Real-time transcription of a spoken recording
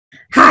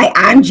Hi,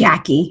 I'm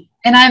Jackie.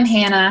 And I'm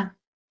Hannah.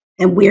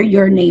 And we're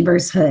your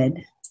neighbor's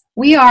hood.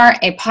 We are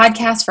a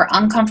podcast for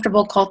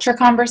uncomfortable culture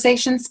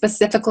conversations,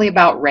 specifically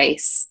about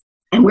race.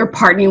 And we're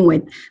partnering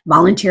with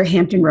Volunteer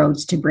Hampton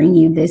Roads to bring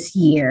you this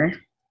year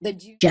the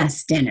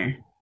Just Dinner.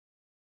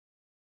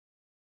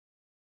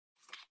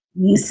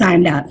 You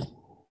signed up.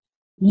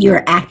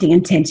 You're acting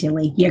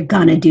intentionally. You're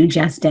going to do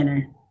Just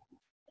Dinner.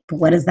 But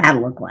what does that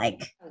look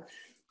like?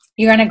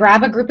 You're going to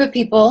grab a group of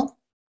people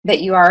that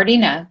you already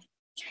know.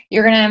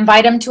 You're going to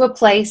invite them to a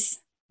place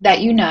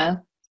that you know.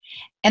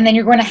 And then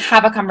you're going to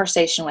have a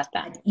conversation with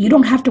them. You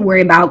don't have to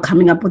worry about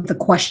coming up with the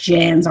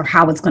questions or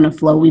how it's going to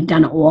flow. We've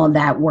done all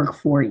that work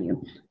for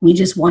you. We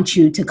just want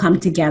you to come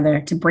together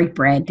to break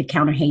bread, to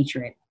counter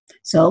hatred.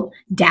 So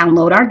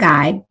download our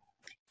guide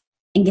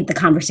and get the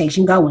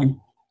conversation going.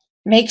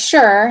 Make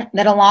sure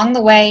that along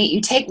the way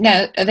you take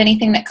note of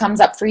anything that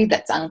comes up for you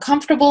that's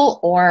uncomfortable,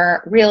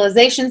 or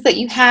realizations that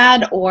you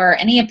had, or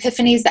any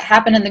epiphanies that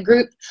happen in the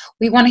group.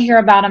 We want to hear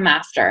about them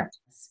after.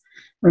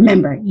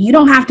 Remember, you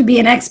don't have to be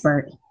an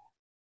expert.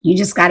 You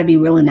just got to be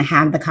willing to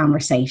have the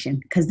conversation,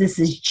 because this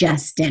is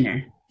just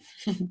dinner.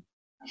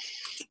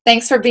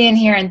 Thanks for being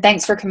here, and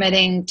thanks for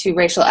committing to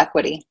racial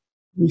equity.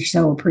 We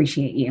so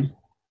appreciate you.